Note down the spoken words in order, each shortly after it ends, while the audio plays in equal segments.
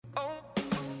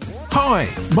Hi,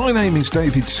 my name is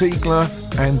David Siegler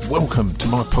and welcome to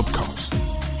my podcast.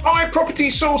 Hi, property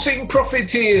sourcing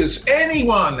profiteers.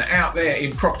 Anyone out there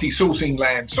in property sourcing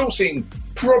land, sourcing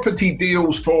property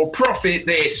deals for profit,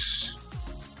 this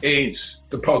is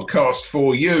the podcast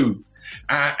for you.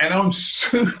 And I'm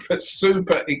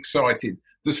super excited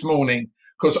this morning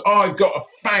because I've got a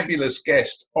fabulous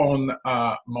guest on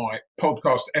my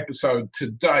podcast episode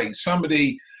today.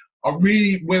 Somebody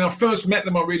when I first met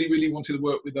them, I really wanted to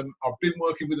work with them. I've been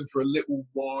working with them for a little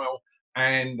while,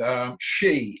 and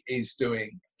she is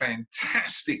doing a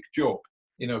fantastic job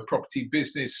in her property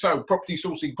business. So, property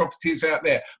sourcing profiteers out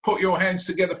there, put your hands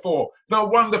together for the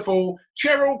wonderful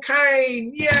Cheryl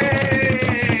Kane.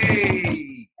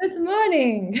 Yay! Good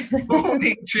morning.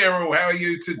 Morning, Cheryl. How are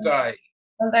you today?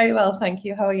 I'm very well, thank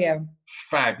you. How are you?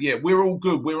 Fab. Yeah, we're all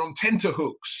good. We're on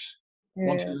tenterhooks. Good.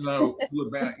 Wanted to know all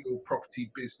about your property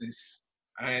business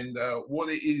and what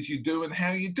it is you do and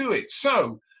how you do it.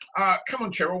 So, come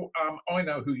on, Cheryl. I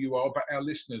know who you are, but our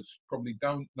listeners probably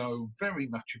don't know very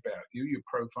much about you. Your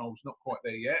profile's not quite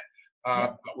there yet,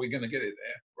 but we're going to get it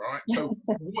there, right? So,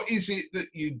 what is it that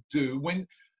you do when?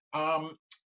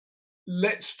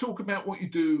 Let's talk about what you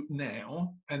do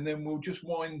now, and then we'll just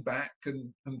wind back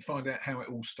and find out how it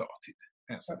all started.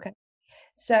 Okay.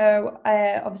 So,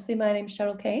 obviously, my name's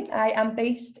Cheryl Kane. I am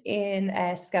based in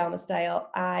Skelmersdale.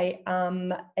 I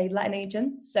am a letting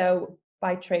agent. So,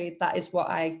 by trade, that is what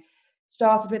I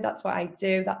started with. That's what I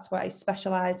do. That's what I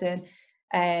specialise in.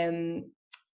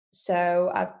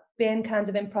 So, I've been kind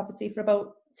of in property for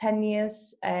about 10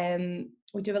 years.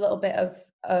 We do a little bit of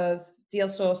deal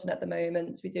sourcing at the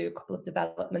moment. We do a couple of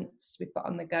developments we've got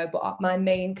on the go. But my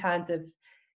main kind of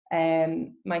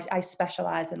I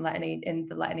specialise in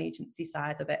the letting agency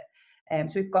side of it.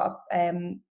 So we've got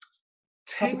 10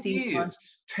 years.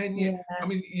 10 years. Yeah. I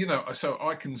mean, so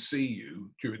I can see you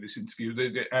during this interview.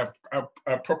 Our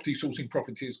property sourcing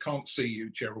profiteers can't see you,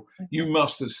 Cheryl. You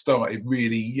must have started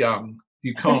really young.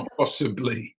 You can't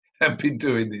possibly have been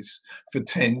doing this for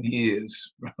 10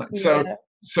 years, right? Yeah.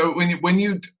 So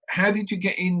how did you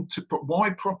get into why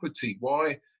property?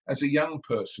 Why, as a young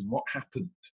person, what happened?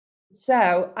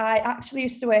 So I actually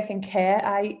used to work in care.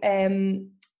 I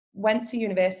went to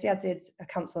university. I did a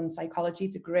counselling and psychology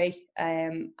degree,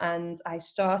 and I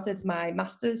started my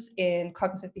master's in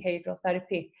cognitive behavioural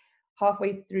therapy.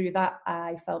 Halfway through that,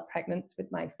 I fell pregnant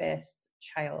with my first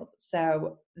child.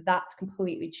 So that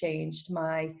completely changed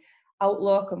my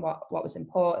outlook and what was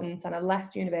important. And I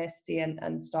left university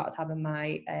and started having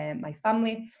my my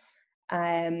family.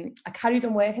 I carried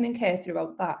on working in care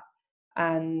throughout that,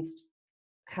 and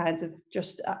kind of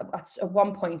just at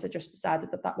one point I just decided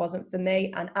that wasn't for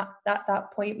me. And at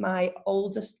that point, my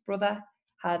oldest brother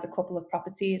had a couple of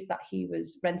properties that he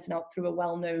was renting out through a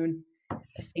well-known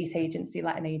estate agency,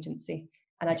 letting agency,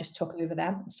 and I just took over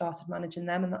them and started managing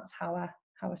them, and that's how I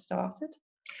started.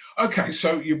 Okay,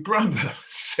 so your brother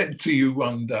said to you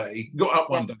one day, got up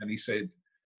one day and he said,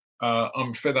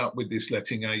 I'm fed up with this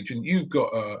letting agent.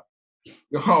 You're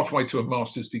halfway to a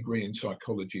master's degree in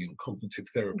psychology and cognitive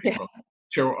therapy. Yeah. Right?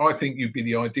 Cheryl, I think you'd be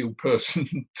the ideal person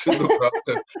to look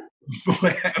after my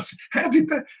house. How did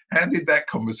that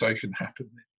conversation happen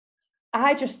then?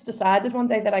 I just decided one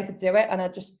day that I could do it, and I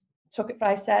just took it for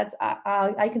I said,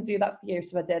 I can do that for you.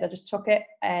 So I did. I just took it.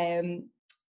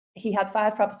 He had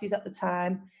 5 properties at the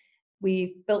time.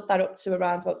 We've built that up to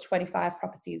around about 25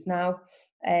 properties now.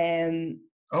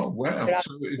 Oh wow!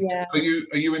 So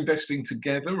are you investing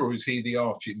together, or is he the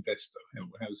arch investor?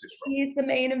 How's this from? He's the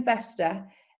main investor.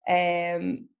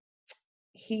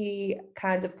 He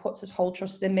kind of puts his whole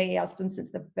trust in me. He has done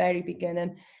since the very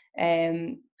beginning.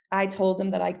 I told him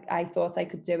that I thought I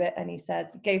could do it, and he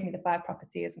gave me the 5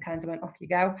 properties and kind of went, off you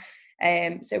go.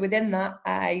 So within that,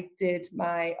 I did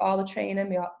my Arla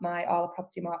training, my Arla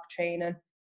Property Mark training,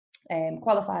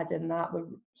 qualified in that.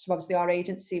 So obviously our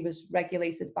agency was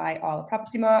regulated by Arla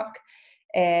Property Mark.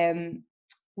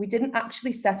 We didn't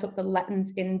actually set up the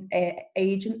lettings in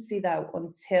agency though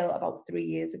until about 3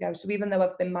 years ago. So even though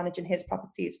I've been managing his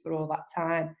properties for all that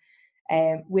time,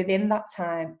 within that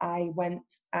time, I went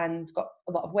and got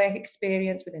a lot of work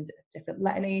experience within different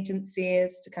letting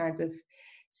agencies to kind of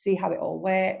see how it all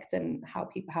worked and how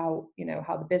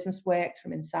the business worked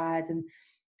from inside. And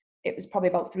it was probably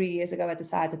about 3 years ago I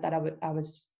decided that I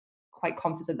was quite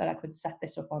confident that I could set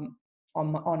this up on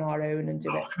our own and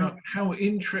do it. How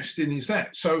interesting is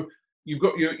that? So you've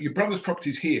got your brother's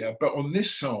properties here, but on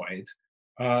this side,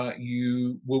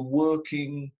 you were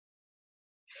working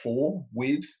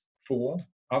with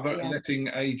other letting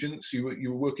agents. You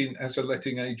were working as a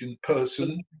letting agent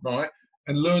person, right?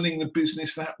 And learning the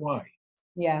business that way.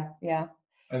 Yeah.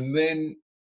 And then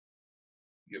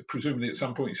presumably at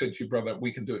some point you said to your brother,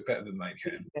 we can do it better than they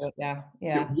can.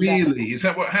 Yeah. Really? Is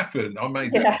that what happened? I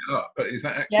made that up, but is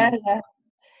that actually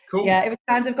cool? Yeah, it was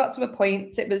kind of got to a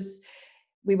point. It was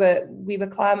we were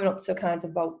climbing up to kind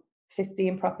of about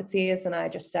 15 properties, and I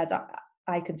just said,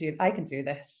 I can do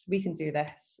this. We can do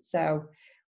this. So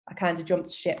I kind of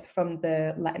jumped ship from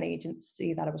the letting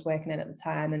agency that I was working in at the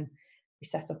time, and we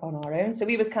set up on our own. So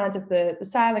we was kind of the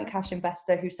silent cash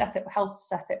investor who helped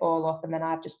set it all up, and then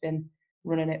I've just been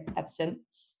running it ever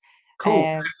since.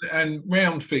 Cool. And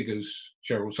round figures,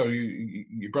 Cheryl. So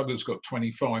your brother's got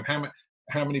 25.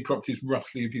 How many properties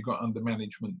roughly have you got under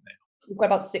management now? We've got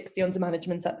about 60 under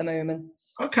management at the moment.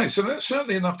 Okay, so that's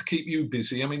certainly enough to keep you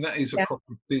busy. I mean, that is a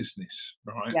proper business,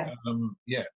 right?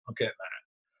 Yeah, I get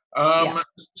that.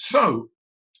 So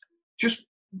just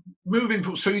moving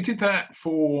forward, so you did that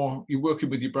you're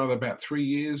working with your brother about 3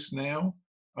 years now.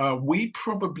 We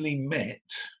probably met,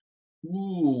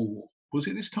 was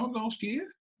it this time last year?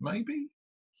 Maybe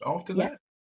after that?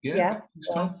 Yeah. This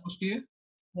time last year?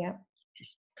 Yeah.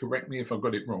 Just correct me if I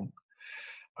got it wrong.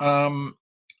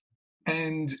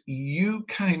 And you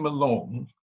came along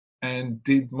and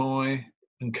did mine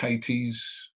and Katie's,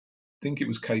 I think it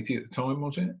was Katie at the time,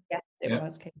 was it? Yeah, it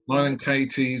was Katie. Mine and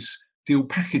Katie's deal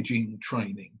packaging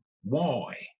training.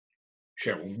 Why,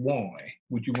 Cheryl, why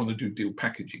would you want to do deal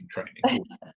packaging training?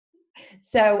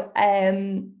 So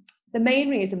the main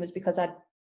reason was because I'd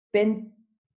been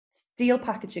deal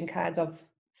packaging kind of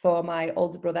for my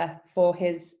older brother, for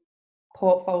his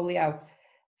portfolio,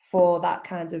 for that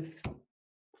kind of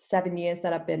 7 years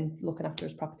that I've been looking after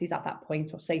his properties at that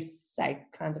point, or say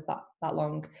kind of that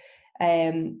long.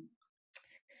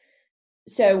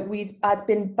 So I'd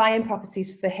been buying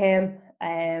properties for him,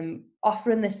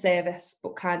 offering this service,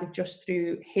 but kind of just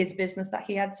through his business that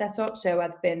he had set up. So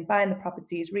I'd been buying the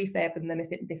properties, refurbing them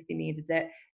if they needed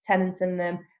it, tenanting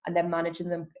them, and then managing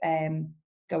them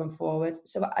going forward.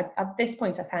 So at this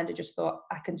point, I kind of just thought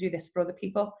I can do this for other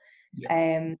people.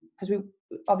 Because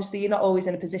obviously you're not always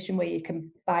in a position where you can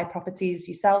buy properties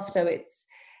yourself. So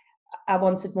I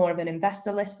wanted more of an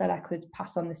investor list that I could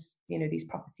pass on these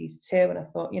properties to. And I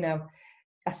thought,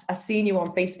 I seen you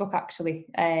on Facebook actually.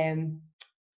 And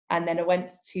then I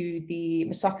went to the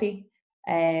Masopi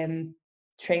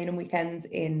training weekend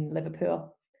in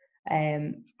Liverpool.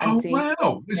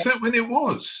 Wow. Is that when it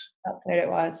was? That's where it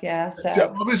was, yeah. So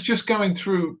I was just going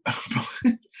through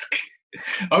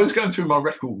my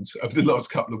records over the last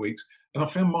couple of weeks, and I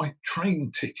found my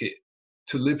train ticket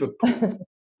to Liverpool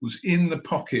was in the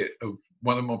pocket of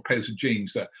one of my pairs of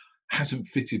jeans that hasn't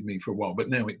fitted me for a while, but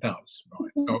now it does.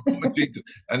 Right, so I put my jeans,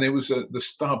 and there was the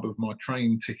stub of my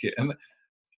train ticket, and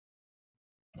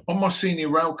on my senior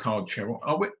rail card, Cheryl,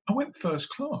 I went first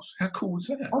class. How cool was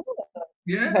that? Oh,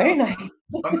 yeah, very nice.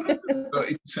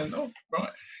 30% off,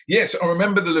 right? Yes, I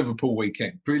remember the Liverpool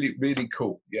weekend. Really, really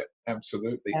cool. Yeah,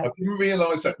 absolutely. I didn't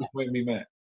realise that was when we met.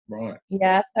 Right.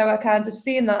 Yeah, so I kind of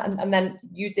seen that, and then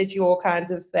you did your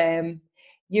kind of there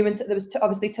was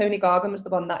obviously Tony Gargan was the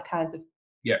one that kind of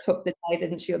took the day,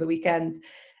 didn't she, on the weekend?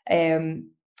 And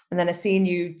then I seen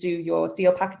you do your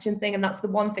deal packaging thing, and that's the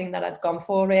one thing that I'd gone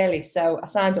for really. So I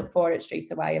signed up for it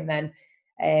straight away, and then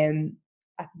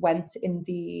I went in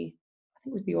I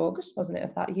think it was the August, wasn't it,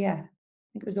 of that year? I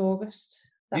think it was August.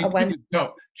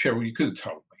 Cheryl, you could have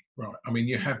told me, right? I mean,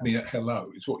 you had me at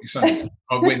hello, is what you're saying.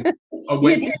 I went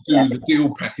to do the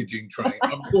deal packaging training.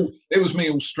 It was me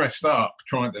all stressed up,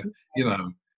 trying to,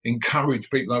 encourage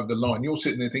people over the line. You're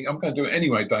sitting there thinking, I'm going to do it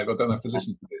anyway, Dave. I don't have to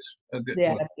listen to this.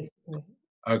 Yeah.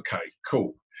 Okay,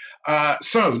 cool.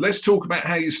 So let's talk about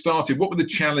how you started. What were the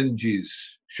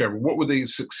challenges, Cheryl? What were the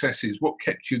successes? What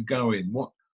kept you going?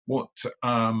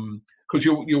 Because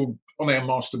you're on our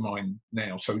mastermind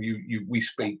now, so we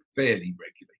speak fairly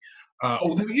regularly.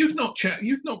 Although you've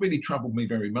not really troubled me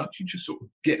very much. You just sort of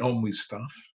get on with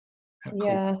stuff. How cool.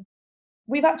 Yeah,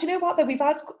 we've had. Do you know what? Though we've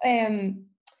had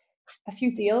a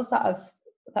few deals that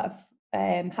have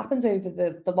happened over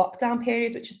the lockdown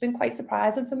period, which has been quite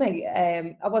surprising for me.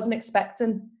 I wasn't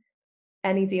expecting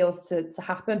any deals to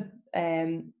happen.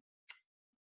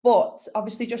 But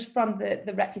obviously just from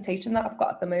the reputation that I've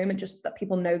got at the moment, just that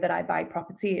people know that I buy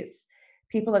properties,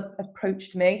 people have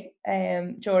approached me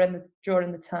during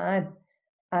the time,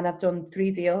 and I've done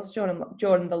 3 deals during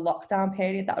the lockdown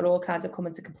period that are all kind of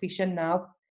coming to completion now.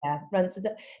 Yeah,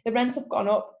 the rents have gone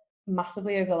up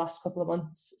massively over the last couple of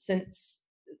months since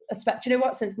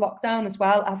lockdown as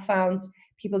well. I've found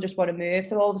people just want to move,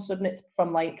 so all of a sudden it's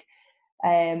from like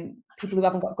people who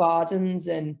haven't got gardens,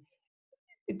 and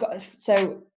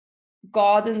so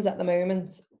gardens at the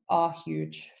moment are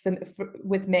huge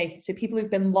with me. So people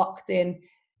who've been locked in,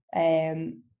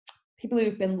 people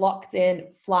who've been locked in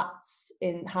flats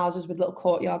in houses with little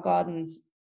courtyard gardens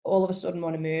all of a sudden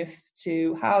want to move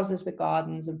to houses with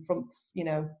gardens and front,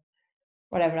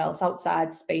 whatever else,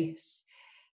 outside space.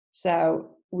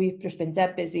 So we've just been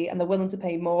dead busy, and they're willing to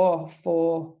pay more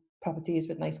for properties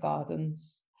with nice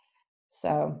gardens.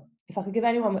 So if I could give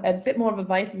anyone a bit more of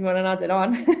advice, if you want to add it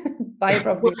on, buy a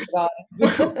property with a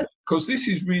garden. Because this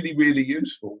is really, really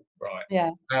useful, right?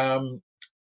 Yeah. I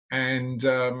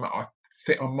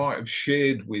think I might have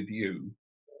shared with you,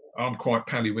 I'm quite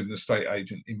pally with an estate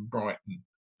agent in Brighton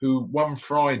who one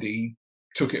Friday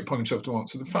took it upon himself to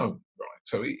answer the phone, right?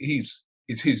 So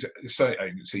it's his estate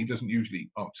agency. He doesn't usually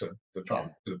answer the phone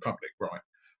to the public,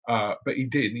 right? But he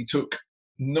did. And he took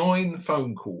 9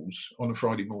 phone calls on a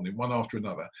Friday morning, one after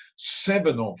another.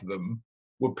 7 of them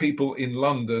were people in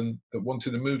London that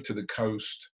wanted to move to the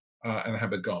coast and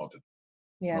have a garden.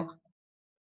 Yeah.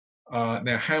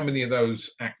 Now, how many of those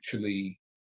actually,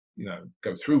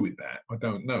 go through with that? I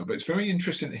don't know. But it's very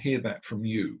interesting to hear that from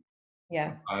you.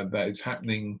 Yeah. That it's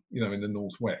happening, in the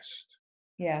Northwest.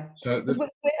 Yeah. So where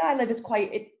I live is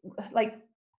quite,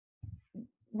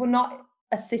 we're not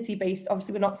a city-based,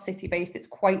 obviously we're not city-based. It's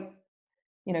quite,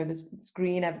 there's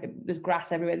green, there's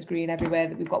grass everywhere, there's green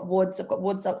everywhere. We've got woods. I've got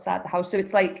woods outside the house. So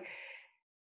it's like,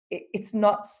 it's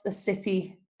not a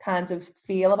city kind of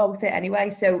feel about it anyway.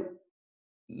 So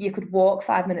you could walk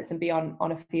 5 minutes and be on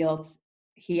a field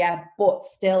here, but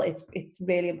still it's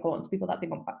really important to people that they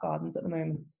want back gardens at the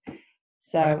moment.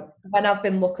 So when I've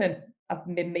been looking, I've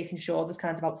been making sure there's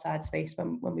kind of outside space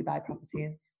when we buy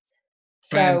properties.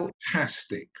 So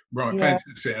fantastic, right? Yeah.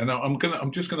 Fantastic. And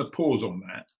I'm just gonna pause on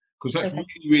that because that's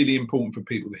really, really important for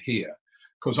people to hear.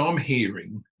 Because I'm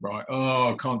hearing, right?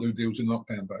 Oh, I can't do deals in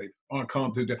lockdown, Dave. I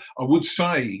can't do that. I would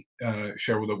say,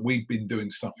 Cheryl, that we've been doing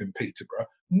stuff in Peterborough,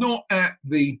 not at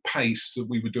the pace that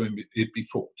we were doing it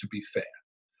before, to be fair.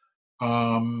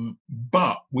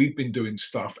 But we've been doing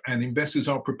stuff, and investors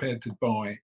are prepared to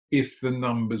buy if the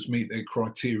numbers meet their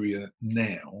criteria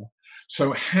now.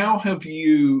 So how have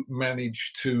you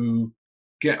managed to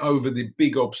get over the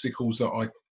big obstacles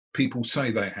that people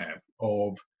say they have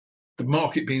of the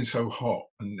market being so hot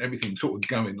and everything sort of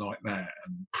going like that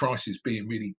and prices being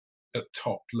really at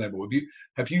top level?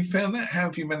 Have you found that? How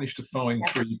have you managed to find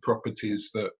 3 properties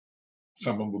that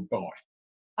someone would buy?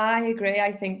 I agree.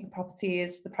 I think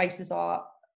the prices are,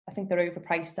 I think they're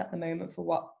overpriced at the moment for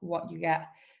what you get.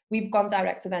 We've gone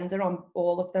direct to vendor on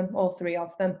all 3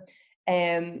 of them.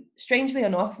 Strangely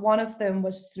enough, one of them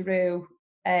was through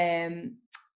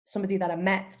somebody that I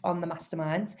met on the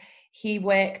mastermind. He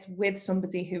worked with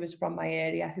somebody who was from my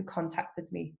area who contacted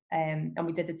me, and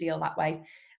we did a deal that way.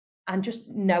 And just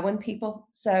knowing people.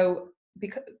 So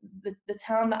because the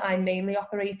town that I mainly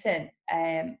operate in,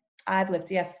 I've lived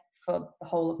here for the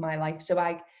whole of my life. So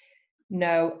I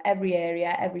know every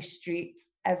area, every street,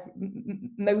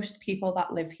 most people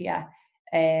that live here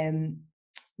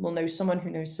will know someone who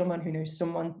knows someone who knows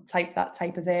someone, that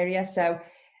type of area. So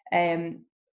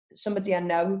somebody I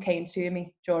know who came to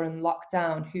me during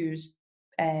lockdown whose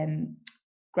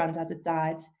granddad had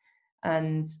died,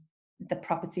 and the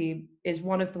property is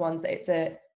one of the ones that it's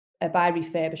a buy,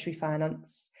 refurbish,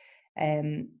 refinance,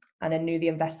 and I knew the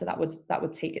investor that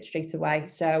would take it straight away.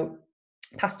 So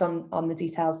passed on the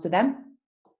details to them,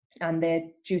 and they're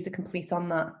due to complete on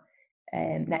that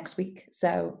next week.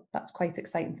 So that's quite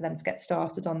exciting for them to get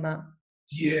started on that.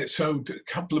 Yeah, so a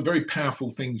couple of very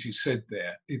powerful things you said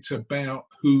there. It's about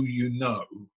who you know,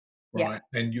 right,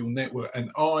 and your network.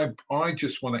 And I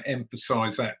just want to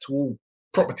emphasize that to all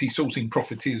property sourcing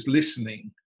profiteers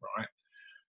listening, right?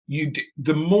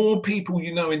 The more people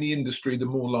you know in the industry, the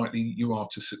more likely you are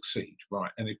to succeed,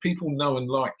 right? And if people know and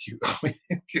like you, I mean,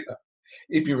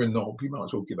 if you're a knob, you might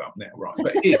as well give up now, right?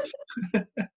 But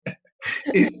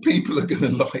if people are going to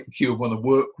like you and want to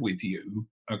work with you,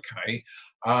 okay,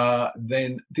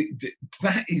 then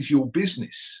that is your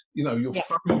business. Your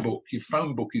phone book. Your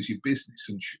phone book is your business,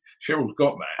 and Cheryl's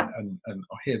got that, and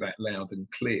I hear that loud and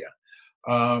clear.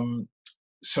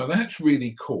 So that's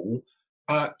really cool.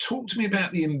 Talk to me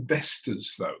about the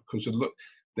investors, though, because look,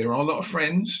 there are a lot of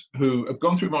friends who have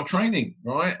gone through my training,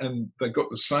 right, and they've got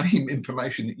the same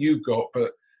information that you've got,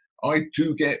 but I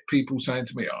do get people saying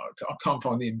to me, I can't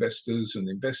find the investors, and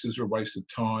the investors are a waste of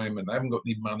time, and they haven't got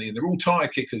any money, and they're all tire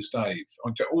kickers, Dave.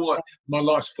 My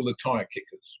life's full of tire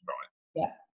kickers, right?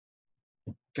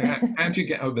 Yeah. How do you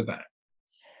get over that?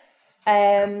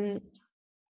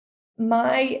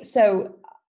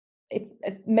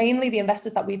 Mainly the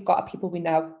investors that we've got are people we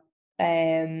know,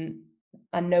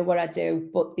 and know what I do,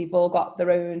 but they've all got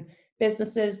their own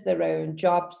businesses, their own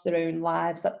jobs, their own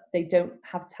lives that they don't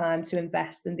have time to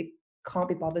invest, and they can't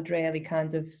be bothered really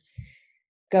kind of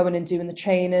going and doing the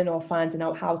training or finding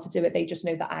out how to do it. They just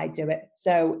know that I do it.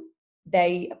 So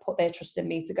they put their trust in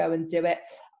me to go and do it.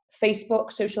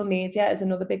 Facebook, social media is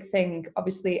another big thing.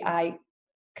 Obviously, I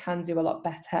can do a lot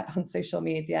better on social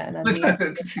media, and I need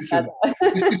this is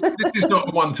not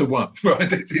a one-to-one,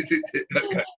 right? Okay.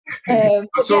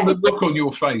 I saw the look on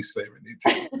your face there.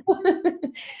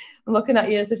 I'm looking at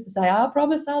you as if to say, I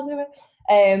promise I'll do it.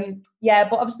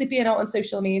 But obviously being out on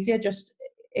social media just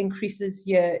increases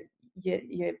your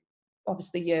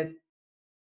obviously your,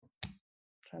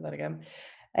 try that again.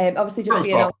 Obviously just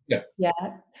being out,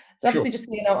 so obviously just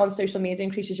being out on social media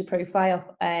increases your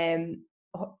profile.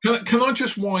 Can I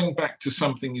just wind back to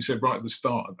something you said right at the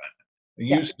start of that?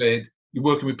 You said you're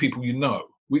working with people you know,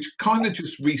 which kind of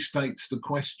just restates the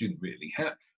question, really.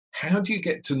 How do you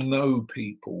get to know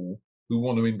people who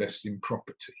want to invest in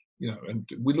property? And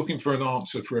we're looking for an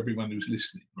answer for everyone who's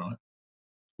listening, right?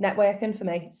 Networking for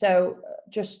me. So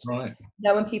just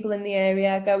knowing people in the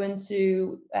area, going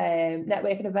to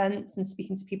networking events and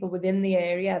speaking to people within the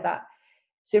area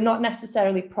so not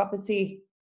necessarily property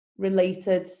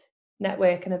related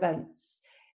networking events,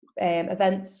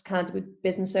 events kind of with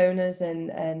business owners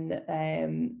and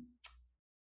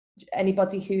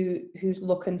anybody who's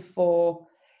looking for,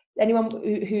 anyone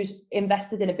who's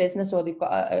invested in a business or they've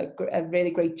got a really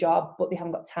great job, but they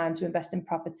haven't got time to invest in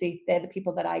property. They're the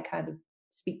people that I kind of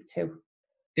speak to.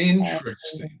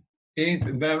 Interesting.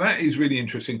 Now that is really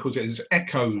interesting because there's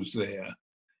echoes there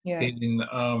in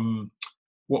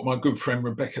what my good friend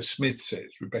Rebecca Smith says.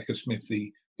 Rebecca Smith,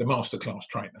 the masterclass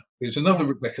trainer. There's another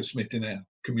Rebecca Smith in our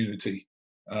community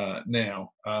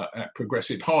now at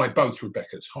Progressive. Hi, both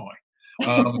Rebeccas. Hi.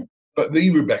 But the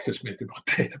Rebecca Smith, if I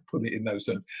dare put it in those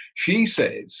terms, she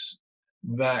says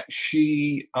that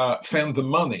she found the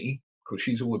money, because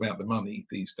she's all about the money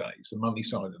these days, the money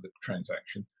side of the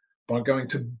transaction, by going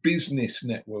to business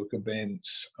network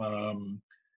events,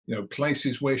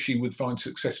 places where she would find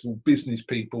successful business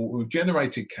people who've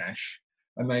generated cash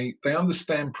and they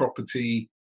understand property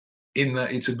in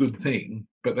that it's a good thing,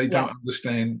 but they don't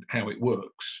understand how it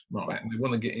works, right? And they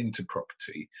want to get into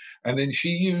property. And then she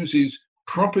uses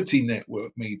property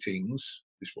network meetings,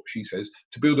 is what she says,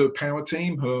 to build her power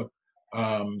team.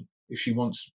 If she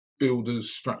wants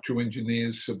builders, structural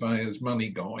engineers, surveyors, money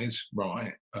guys,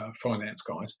 right, finance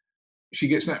guys, she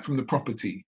gets that from the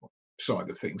property side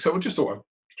of things. So I just thought I'd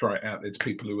throw it out there to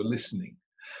people who are listening.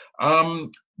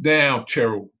 Now,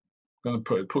 Cheryl, I'm going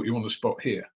to put you on the spot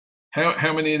here.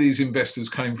 How many of these investors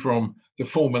came from the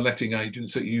former letting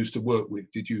agents that you used to work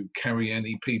with? Did you carry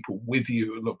any people with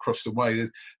you across the way?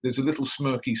 There's a little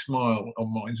smirky smile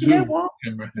on my Zoom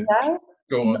camera. No,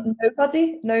 go on.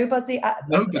 Nobody. Nobody.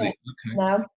 Okay.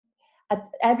 No.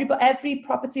 Every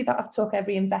property that I've took,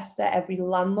 every investor, every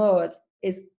landlord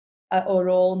is or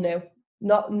all new.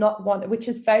 Not one, which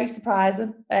is very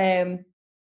surprising. They're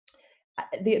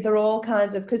all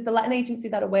kinds of, because the letting agency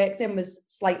that I worked in was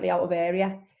slightly out of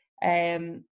area.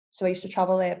 So I used to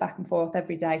travel there back and forth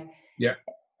every day. Yeah.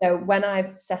 So when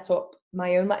I've set up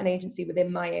my own letting agency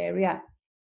within my area,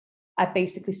 I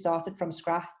basically started from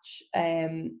scratch.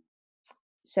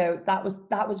 So that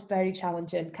was very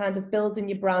challenging, kind of building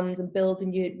your brand and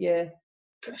building your.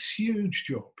 That's a huge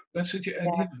job.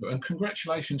 And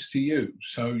congratulations to you.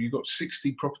 So you've got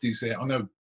 60 properties there. I know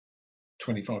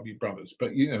 25 of your brothers,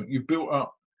 but you've built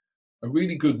up a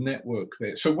really good network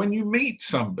there. So when you meet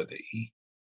somebody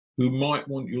who might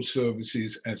want your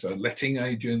services as a letting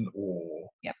agent or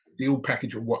deal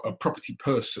package or a property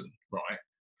person, right?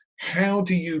 How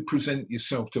do you present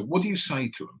yourself to? What do you say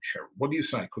to them, Cheryl? What do you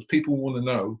say? Because people want to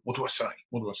know. What do I say?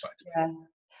 What do I say to them?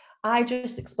 I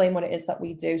just explain what it is that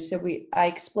we do. So I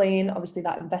explain, obviously,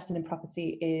 that investing in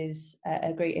property is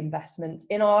a great investment.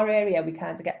 In our area, we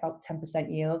kind of get about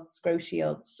 10% yields, gross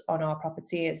yields on our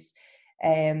properties.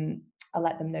 I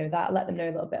let them know that. I let them know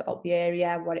a little bit about the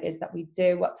area, what it is that we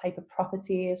do, what type of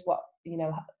property is, what,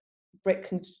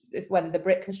 whether the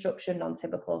brick construction,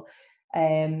 non-typical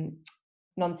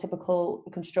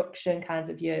construction, kinds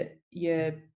of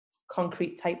your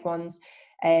concrete type ones.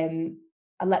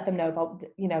 I let them know about,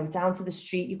 down to the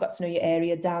street. You've got to know your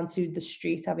area down to the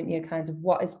street, haven't you? Kinds of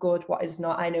what is good, what is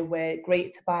not. I know where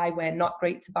great to buy, where not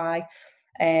great to buy.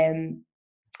 I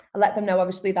let them know,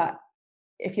 obviously, that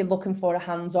if you're looking for a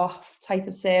hands-off type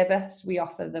of service, we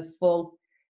offer the full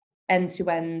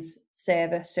end-to-end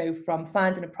service. So from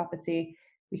finding a property,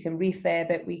 we can refurb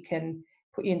it, we can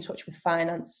put you in touch with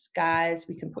finance guys,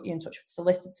 we can put you in touch with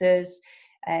solicitors,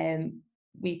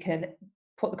 we can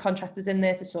put the contractors in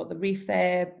there to sort the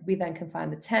refurb. We then can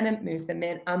find the tenant, move them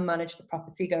in, and manage the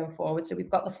property going forward. So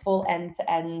we've got the full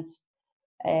end-to-end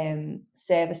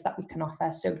service that we can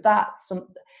offer. So that's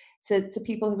to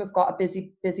people who have got a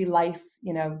busy life,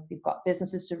 you know, they've got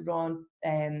businesses to run,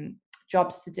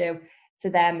 jobs to do, to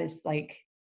them is like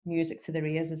music to their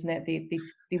ears, isn't it?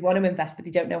 They want to invest, but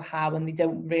they don't know how, and they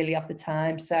don't really have the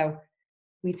time. So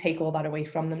we take all that away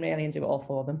from them really and do it all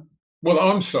for them. Well,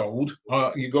 I'm sold.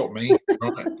 You got me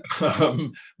right.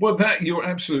 Well, that you're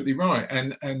absolutely right.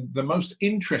 And the most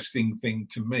interesting thing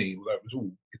to me,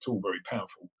 although it's all very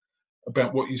powerful,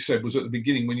 about what you said was at the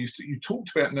beginning when you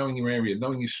talked about knowing your area,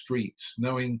 knowing your streets,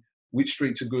 knowing which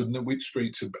streets are good and which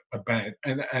streets are bad,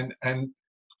 and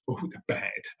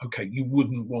bad. Okay, you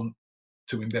wouldn't want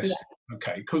to invest. Yeah.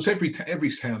 Okay, because every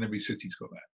town, every city's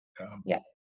got that. Yeah.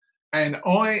 And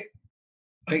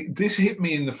this hit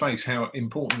me in the face how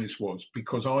important this was,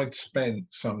 because I'd spent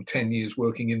some 10 years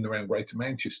working in and around Greater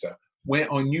Manchester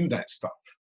where I knew that stuff,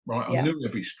 right? Yeah. I knew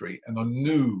every street and I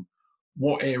knew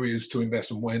what areas to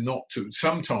invest and where not to.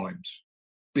 Sometimes,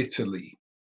 bitterly,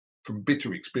 from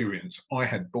bitter experience, I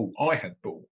had bought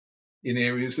in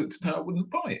areas that I wouldn't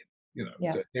buy it. You know,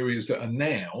 Yeah. the areas that are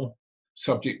now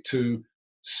subject to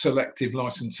selective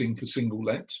licensing for single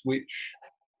lets, which,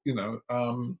 you know,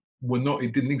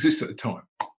 it didn't exist at the time,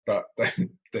 but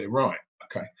they're right.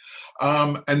 Okay.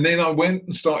 And then I went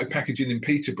and started packaging in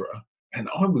Peterborough, and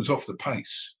I was off the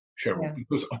pace, Cheryl,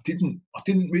 because I didn't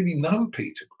really know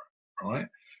Peterborough, right?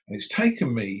 And it's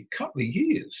taken me a couple of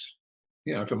years,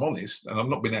 you know, if I'm honest, and I've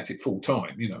not been at it full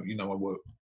time. You know, I work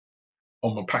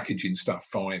on my packaging stuff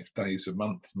 5 days a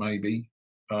month, maybe.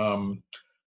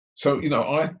 So, you know,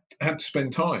 I had to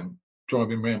spend time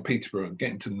driving around Peterborough and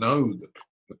getting to know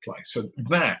the place. So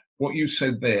that, what you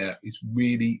said there, is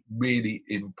really, really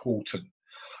important.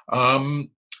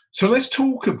 So let's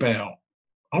talk about,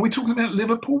 are we talking about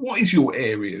Liverpool? What is your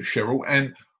area, Cheryl?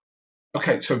 And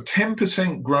okay, so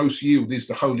 10% gross yield is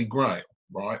the holy grail,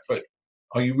 right? But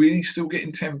are you really still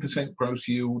getting 10% gross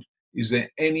yield? Is there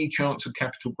any chance of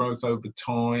capital growth over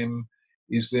time?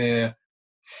 Is there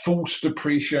forced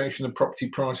appreciation of property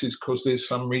prices because there's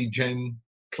some regen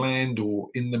planned or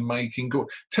in the making?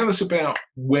 Tell us about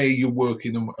where you're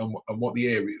working and what the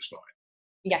area is like.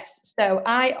 Yes, so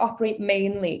I operate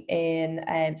mainly in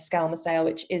Skelmersdale,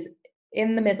 which is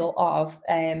in the middle of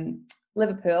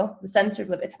Liverpool, the centre of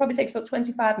Liverpool. It probably takes about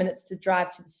 25 minutes to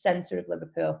drive to the centre of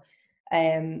Liverpool.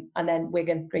 And then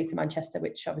Wigan, Greater Manchester,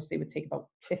 which obviously would take about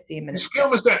 15 minutes.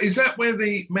 Skelmersdale, is that where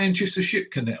the Manchester Ship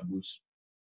Canal was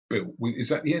built? Is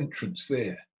that the entrance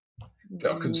there?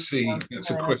 I can see that's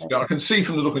a question. I can see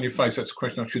from the look on your face that's a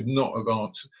question I should not have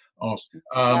asked.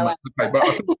 Okay, but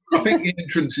I think the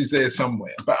entrance is there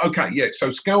somewhere. But okay, yeah. So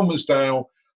Skelmersdale,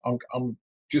 I'm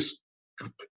just,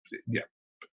 yeah.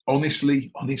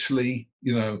 Honestly,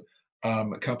 you know,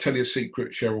 can I tell you a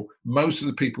secret, Cheryl? Most of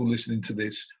the people listening to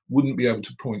this wouldn't be able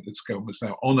to point at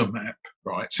Skelmersdale on a map,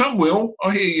 right? Some will.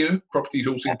 I hear you. Properties,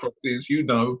 all seeing properties, you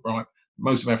know, right?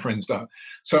 Most of our friends don't.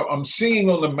 So I'm seeing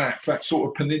on the map that sort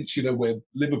of peninsula where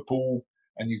Liverpool,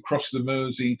 and you cross the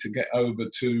Mersey to get over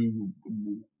to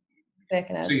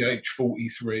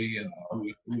CH43 and all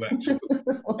that sort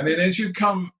of. And then as you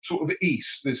come sort of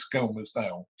east, there's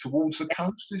Skelmersdale towards the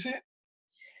coast, is it?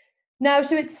 No,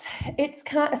 so it's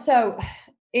kind of, so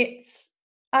it's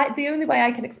the only way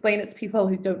I can explain it to people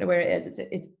who don't know where it is,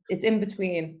 it's in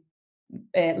between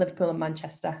Liverpool and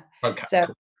Manchester. Okay. So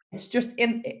it's just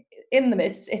in the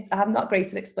midst. I'm not great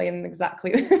at explaining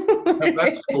exactly.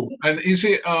 That's cool. And is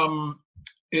it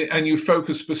and you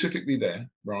focus specifically there,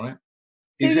 right?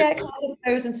 So kind of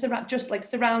goes and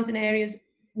surrounding areas,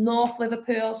 North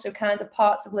Liverpool, so kind of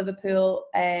parts of Liverpool,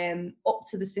 up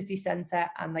to the city centre,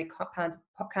 and like kind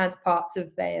of parts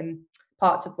of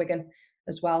Wigan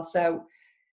as well. So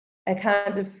a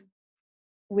kind of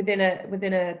within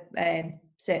a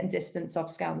certain distance of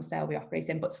Skelmersdale we operate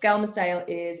in. But Skelmersdale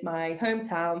is my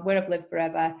hometown, where I've lived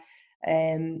forever.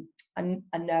 And I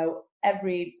know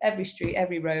every street,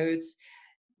 every road.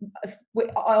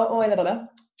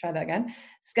 Try that again.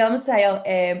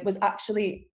 Skelmersdale was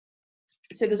actually,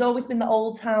 so there's always been the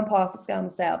old town part of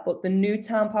Skelmersdale, but the new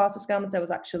town part of Skelmersdale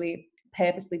was actually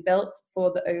purposely built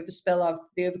for the overspill of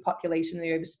the overpopulation,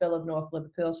 the overspill of North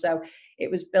Liverpool. So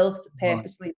it was built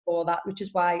purposely for that, which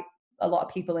is why a lot of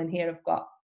people in here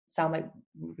sound like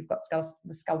we've got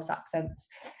Scouse accents.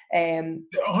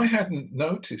 I hadn't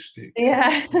noticed it.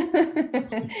 Yeah.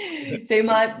 So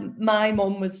my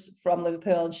mum was from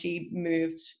Liverpool, and she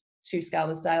moved to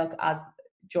Skelmersdale as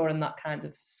during that kind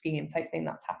of scheme type thing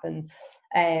that's happened.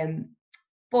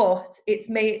 But it's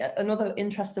made, another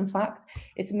interesting fact,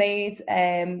 it's made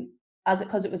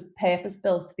because it was purpose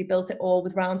built, they built it all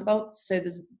with roundabouts. So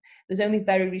there's there's only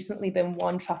very recently been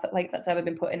one traffic light that's ever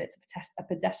been put in. It's a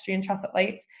pedestrian traffic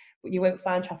light, but you won't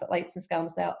find traffic lights in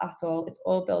Skelmersdale at all. It's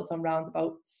all built on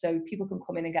roundabouts, so people can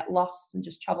come in and get lost and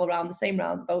just travel around the same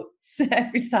roundabouts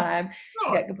every time.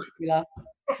 Get completely lost.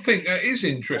 I think that is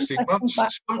interesting.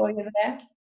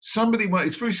 Somebody,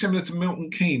 it's very similar to Milton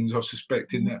Keynes, I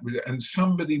suspect, in that, and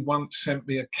somebody once sent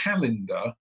me a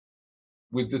calendar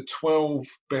with the 12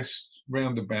 best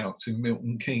roundabouts in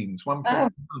Milton Keynes. One for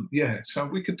month. Yeah, so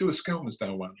we could do a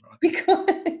Skelmersdale one, right? We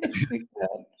could.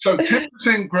 So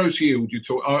 10% gross yield, you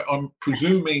talk. I'm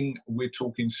presuming we're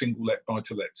talking single let, buy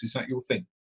to lets. Is that your thing?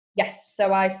 Yes.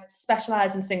 So I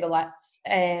specialise in single lets.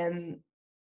 HMOs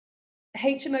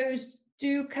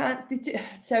do.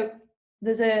 So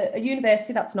there's a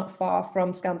university that's not far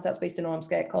from Skelmersdale, that's based in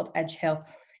Ormskirk, called Edge Hill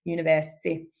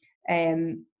University.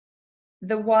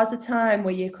 There was a time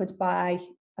where you could buy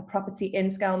a property in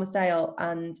Skelmersdale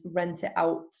and rent it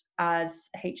out as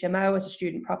HMO, as a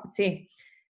student property.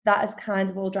 That is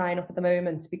kind of all drying up at the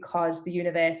moment because the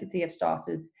university have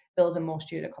started building more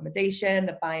student accommodation.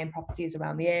 They're buying properties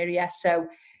around the area. So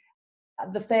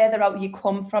the further out you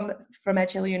come from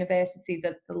Edge Hill University,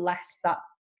 the less that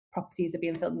properties are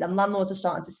being filled. And landlords are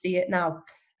starting to see it now.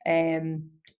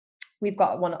 We've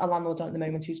got a landlord on at the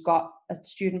moment who's got a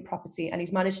student property, and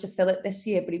he's managed to fill it this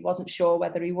year, but he wasn't sure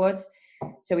whether he would.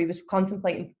 So he was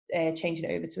contemplating changing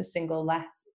it over to a single let.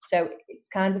 So it's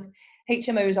kind of,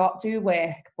 HMOs do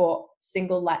work, but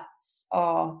single lets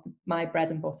are my bread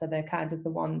and butter. They're kind of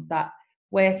the ones that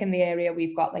work in the area.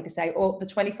 We've got, like I say, all the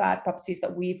 25 properties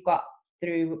that we've got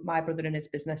through my brother and his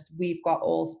business. We've got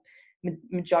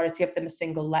majority of them are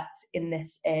single lets in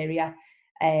this area.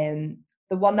 The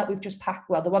one that we've just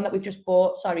bought, the one that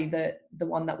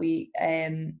we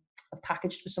have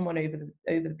packaged for someone over the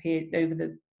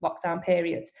lockdown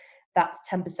period, that's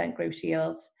 10% gross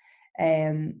yield.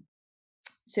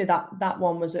 So that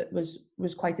one was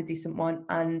quite a decent one,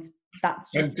 and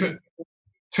that's just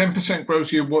 10%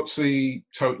 gross yield. What's the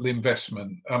total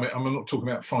investment? I mean, I'm not talking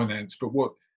about finance, but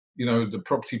what, the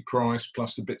property price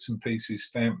plus the bits and pieces,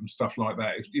 stamp and stuff like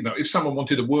that. If someone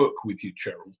wanted to work with you,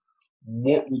 Cheryl,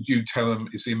 what would you tell them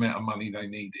is the amount of money they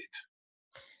needed?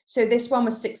 So this one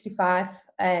was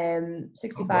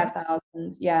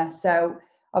 65,000. Yeah. So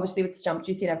obviously with the stamp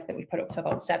duty and everything, we've put up to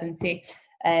about 70.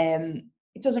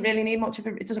 It doesn't really need much of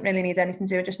it. It doesn't really need anything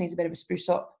to do. It just needs a bit of a spruce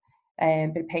up,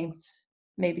 bit of paint,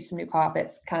 maybe some new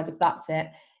carpets, kind of, that's it.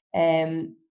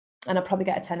 And I'll probably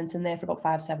get a tenant in there for about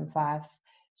 575.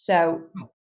 So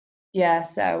yeah,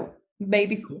 so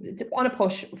maybe on a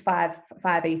push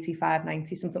 580,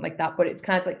 590, something like that, but it's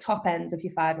kind of like top end of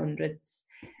your 500s.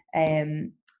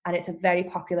 And it's a very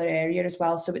popular area as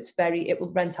well, so it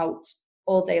will rent out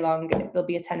all day long. There'll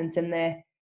be a tenant in there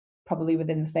probably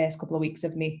within the first couple of weeks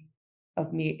of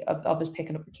us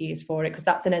picking up the keys for it, because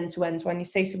that's an end-to-end one, you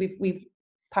see. So we've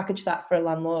packaged that for a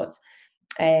landlord,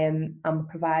 and we're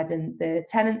providing the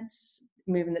tenants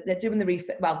they're doing the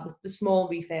refurb, the small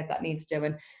refurb that needs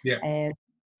doing.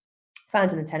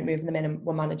 Finding the tenant, moving them in, and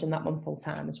we're managing that one full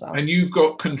time as well. And you've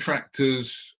got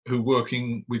contractors who are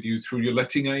working with you through your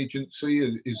letting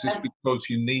agency. Is this because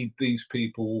you need these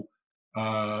people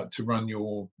to run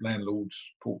your landlord's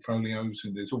portfolios,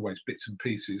 and there's always bits and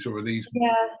pieces, or are these?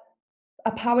 Yeah,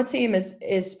 a power team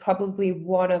is probably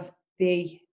one of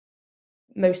the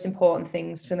most important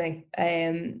things for me.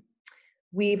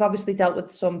 We've obviously dealt with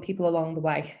some people along the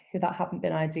way who that haven't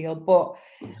been ideal, but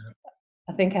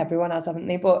I think everyone has, haven't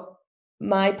they? But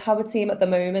my power team at the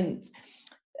moment,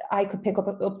 I could pick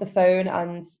up the phone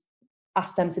and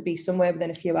ask them to be somewhere within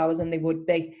a few hours, and they would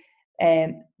be.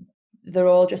 They're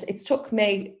all just, it's took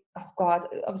me,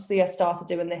 obviously I started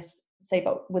doing this, say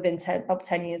about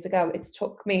 10 years ago. It's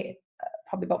took me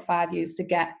probably about 5 years to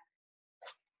get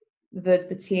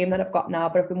the team that I've got now,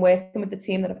 but I've been working with the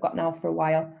team that I've got now for a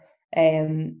while.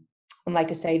 And like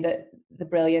I say, that they're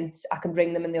brilliant. I can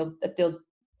ring them and they'll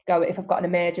go, if I've got an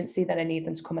emergency that I need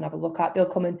them to come and have a look at, they'll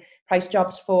come and price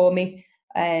jobs for me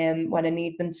when I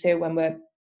need them to. When we're,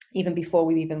 even before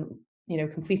we've even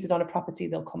completed on a property,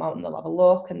 they'll come out and they'll have a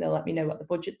look, and they'll let me know what the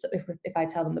budget, if I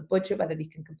tell them the budget, whether they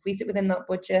can complete it within that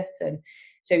budget. And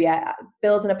so yeah,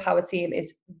 building a power team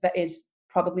is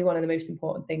probably one of the most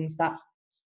important things that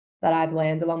I've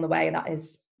learned along the way. That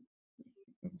is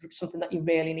something that you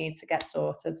really need to get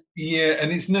sorted. Yeah,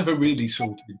 and it's never really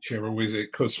sorted, Cheryl, is it?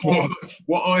 Because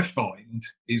what I find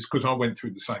is, because I went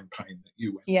through the same pain that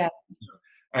you went through,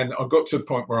 and I got to a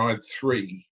point where I had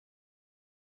 3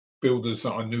 builders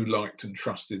that I knew, liked and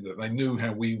trusted, that they knew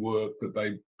how we work, that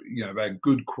they're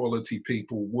good quality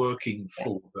people working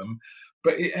for them.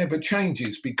 But it ever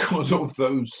changes because of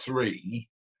those 3.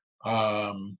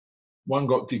 One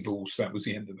got divorced. That was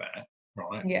the end of that,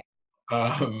 right? Yeah.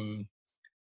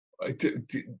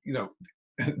 You know,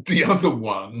 the other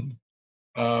one,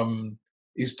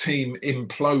 his team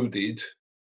imploded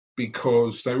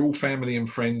because they're all family and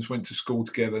friends, went to school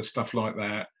together, stuff like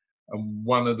that. And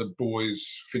one of the boys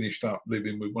finished up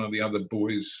living with one of the other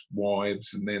boys'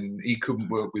 wives, and then he couldn't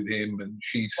work with him, and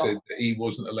she said that he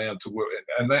wasn't allowed to work,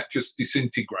 and that just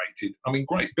disintegrated. I mean,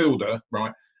 great builder,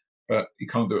 right? But he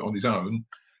can't do it on his own.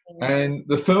 And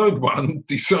the third one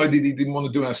decided he didn't want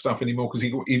to do our stuff anymore because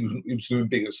he was doing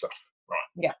bigger stuff, right?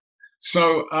 Yeah.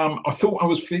 So I thought I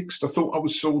was fixed. I thought I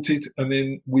was sorted, and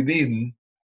then within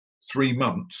 3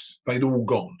 months, they'd all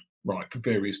gone, right, for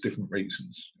various different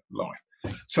reasons, life.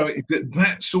 So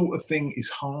that sort of thing is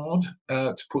hard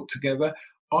to put together.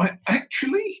 I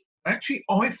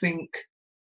think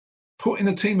putting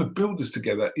a team of builders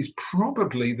together is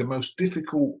probably the most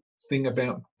difficult thing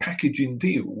about packaging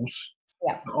deals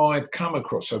I've come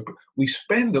across. So we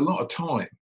spend a lot of time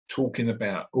talking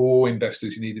about,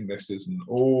 investors, you need investors, and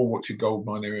what's your gold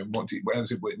mine area, and where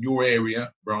does it work in your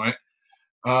area, right?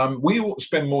 We ought to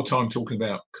spend more time talking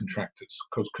about contractors,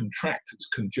 because contractors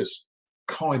can just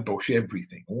kibosh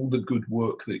everything, all the good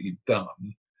work that you've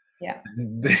done. Yeah.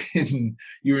 And then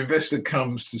your investor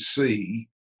comes to see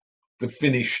the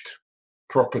finished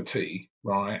property,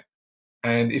 right?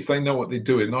 And if they know what they're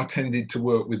doing, I tended to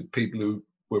work with people who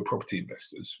were property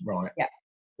investors, right? Yeah.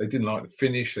 They didn't like the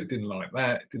finish, they didn't like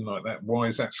that, Why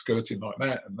is that skirting like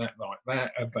that and that like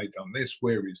that? Have they done this?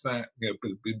 Where is that? You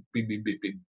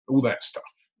know, all that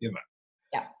stuff, you know.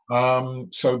 Yeah.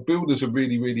 So builders are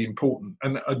really, really important.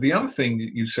 And the other thing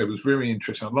that you said was very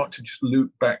interesting. I'd like to just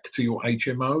loop back to your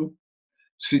HMO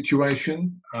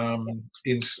situation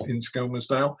in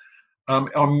Skelmersdale.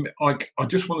 I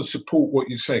just want to support what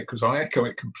you said, because I echo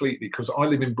it completely, because I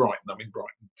live in Brighton. I'm in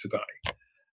Brighton today.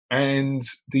 And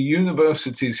the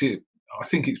universities here, I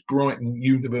think it's Brighton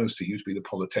University, used to be the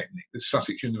Polytechnic. The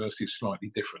Sussex University is slightly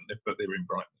different, but they're in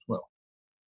Brighton as well.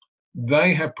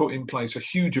 They have put in place a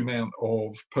huge amount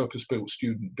of purpose-built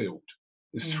student build.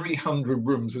 There's 300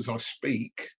 rooms as I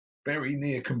speak, very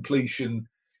near completion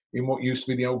in what used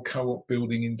to be the old Co-op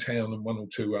building in town, and one or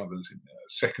two others in a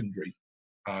secondary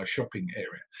shopping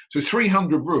area. So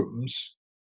 300 rooms,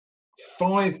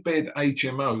 5-bed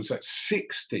HMOs, that's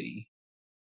 60,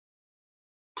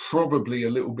 probably a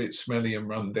little bit smelly and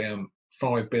run down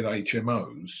 5-bed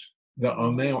HMOs that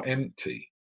are now empty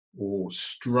or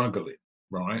struggling,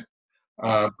 right?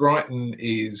 Brighton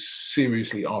is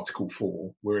seriously Article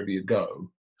 4 wherever you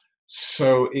go.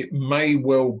 So it may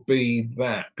well be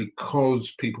that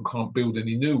because people can't build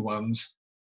any new ones,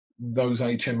 those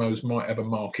HMOs might have a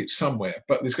market somewhere.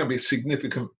 But there's going to be a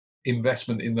significant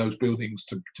investment in those buildings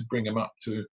to bring them up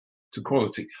to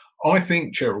quality. I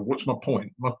think, Cheryl, what's my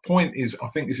point? My point is, I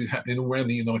think this is happening all around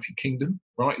the United Kingdom,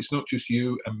 right? It's not just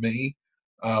you and me.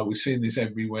 We're seeing this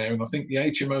everywhere. And I think the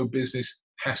HMO business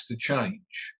has to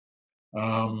change.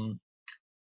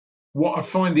 What I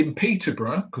find in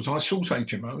Peterborough, because I source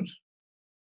HMOs,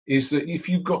 is that if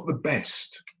you've got the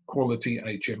best quality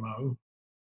HMO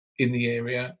in the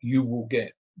area, you will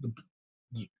get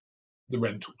the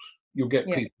rentals. You'll get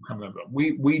people coming over.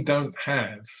 We don't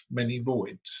have many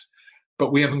voids,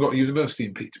 but we haven't got a university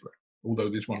in Peterborough, although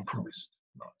there's one promised.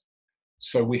 Right.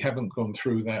 So we haven't gone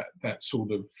through that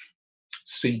sort of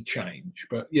sea change.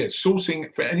 But yeah,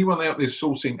 sourcing, for anyone out there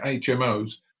sourcing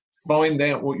HMOs, find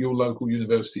out what your local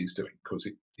university is doing, because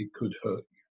it could hurt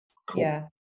you. Cool. Yeah.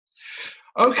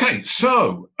 Okay,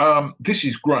 so this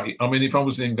is great. I mean, if I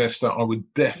was an investor, I would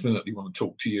definitely want to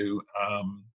talk to you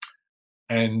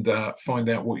and find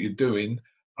out what you're doing.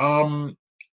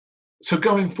 So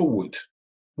going forward,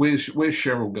 where's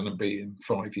Cheryl going to be in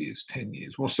 5 years, 10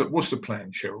 years? What's the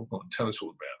plan, Cheryl? Go on, tell us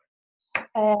all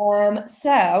about it.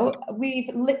 So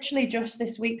we've literally just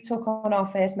this week took on our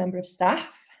first member of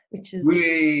staff, which is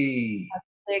a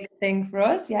big thing for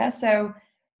us. Yeah. So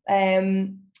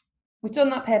we've done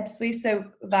that purposely so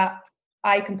that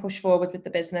I can push forward with the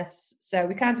business. So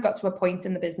we kind of got to a point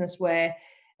in the business where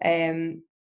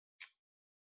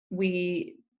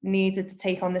we needed to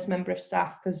take on this member of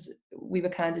staff because we were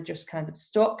kind of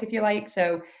stuck, if you like.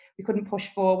 So we couldn't push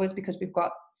forward because we've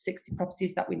got 60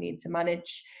 properties that we need to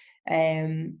manage.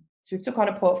 So we've took on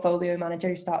a portfolio manager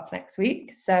who starts next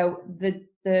week. So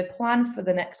the plan for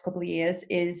the next couple of years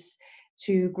is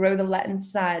to grow the letting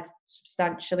side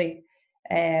substantially,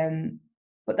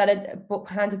 but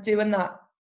kind of doing that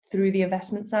through the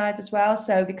investment side as well.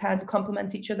 So they kind of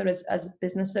complement each other as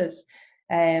businesses,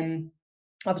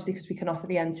 obviously because we can offer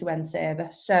the end-to-end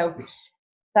service. So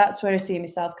that's where I see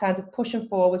myself kind of pushing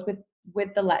forward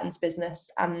with the lettings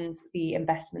business and the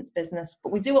investments business,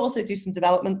 but we do also do some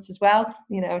developments as well,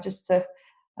 just to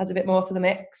add a bit more to the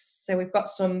mix. So we've got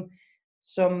some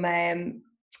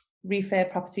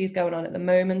refurb properties going on at the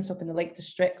moment up in the Lake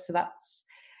District. So that's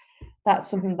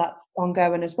something that's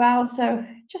ongoing as well. So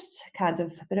just kind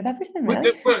of a bit of everything,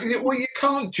 really. Well, you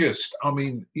can't just,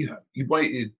 you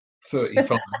waited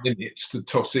 35 minutes to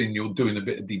toss in you're doing a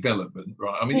bit of development,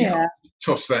 right? You can't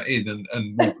toss that in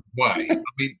and walk away.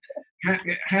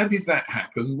 How did that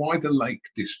happen? Why the Lake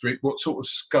District? What sort of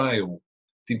scale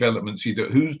developments you do?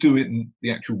 Who's doing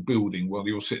the actual building while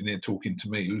you're sitting there talking to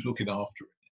me? Who's looking after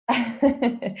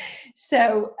it?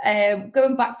 So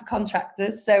going back to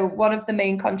contractors, so one of the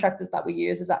main contractors that we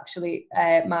use is actually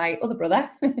my other brother.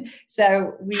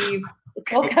 So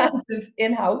it's all kind of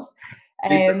in-house.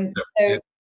 So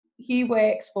he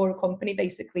works for a company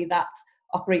basically that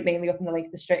operate mainly up in the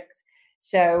Lake District.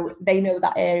 So they know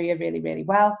that area really, really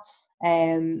well.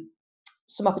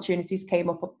 Some opportunities came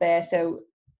up there. So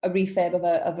a refurb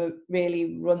of a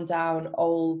really rundown,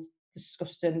 old,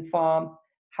 disgusting farm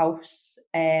house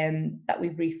that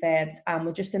we've refurbed, and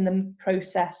we're just in the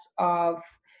process of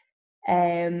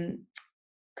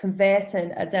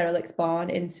converting a derelict barn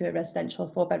into a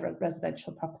 4-bed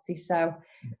residential property. So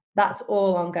that's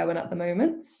all ongoing at the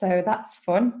moment. So that's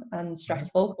fun and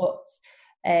stressful, but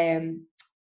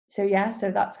so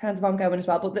that's kind of ongoing as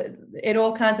well. But it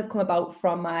all kind of come about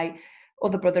from my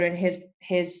other brother and his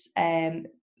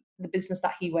the business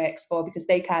that he works for, because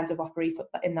they kind of operate up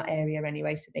in that area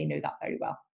anyway, so they know that very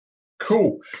well.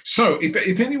 Cool. So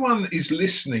if anyone is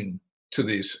listening to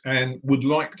this and would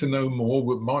like to know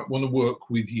more, might want to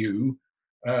work with you,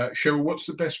 Cheryl, what's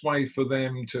the best way for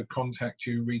them to contact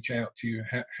you, reach out to you?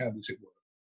 How does it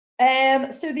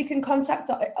work? So they can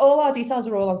contact, all our details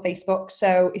are all on Facebook.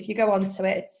 So if you go onto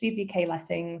it, it's CDK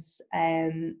Lettings.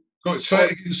 Say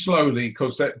it again slowly,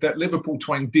 because that Liverpool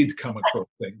twang did come across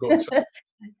then.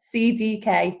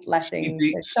 CDK Lettings.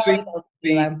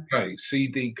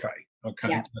 CDK. Okay,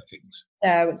 yeah. Lettings.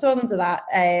 So it's all under that,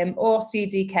 or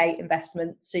CDK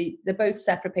Investment. So they're both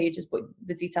separate pages, but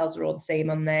the details are all the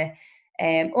same on there.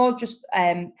 Or just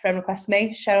friend request me,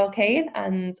 Cheryl Kane,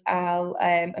 and I'll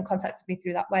and contact me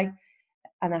through that way,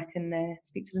 and I can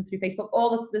speak to them through Facebook.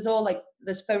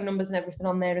 There's phone numbers and everything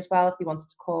on there as well if you wanted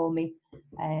to call me.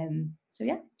 So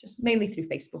yeah, just mainly through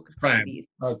Facebook.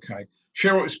 Okay,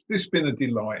 Cheryl, it's been a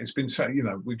delight. It's been so,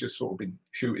 we've just sort of been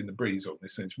shooting the breeze on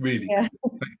this, and it's really good.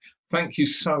 Thank you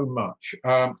so much.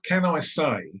 Can I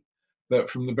say that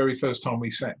from the very first time we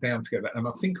sat down together, and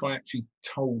I think I actually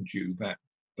told you that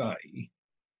day,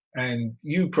 and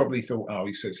you probably thought, oh,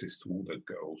 he says this to all the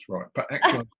girls, right? But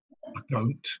actually I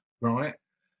don't, right?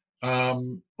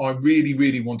 I really,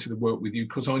 really wanted to work with you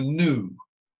because I knew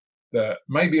that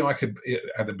maybe I could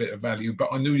add a bit of value, but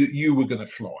I knew that you were going to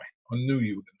fly. I knew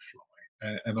you were going to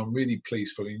fly, and I'm really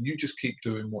pleased for you. And you just keep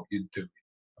doing what you're doing,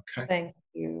 okay? Thank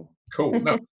you. Cool.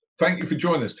 No, thank you for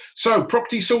joining us. So,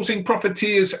 property sourcing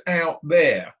profiteers out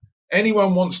there,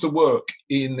 anyone wants to work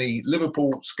in the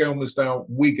Liverpool, Skelmersdale,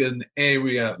 Wigan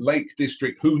area, Lake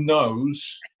District, who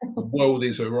knows? The world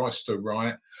is her oyster,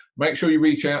 right? Make sure you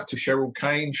reach out to Cheryl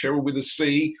Kane, Cheryl with a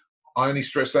C. I only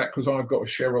stress that because I've got a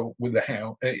Cheryl with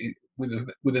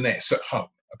with an S at home.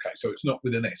 Okay, so it's not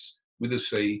with an S, with a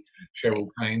C, Cheryl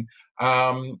Kane.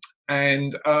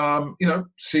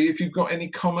 See if you've got any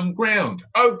common ground.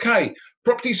 Okay,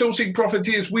 property sourcing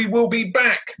profiteers, we will be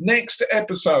back next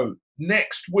episode,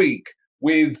 next week,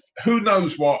 with who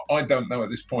knows what. I don't know at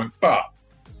this point, but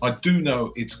I do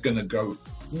know it's going to go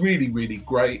really, really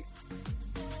great.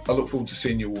 I look forward to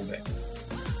seeing you all then.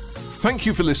 Thank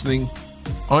you for listening.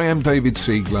 I am David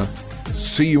Siegler.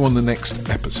 See you on the next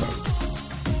episode.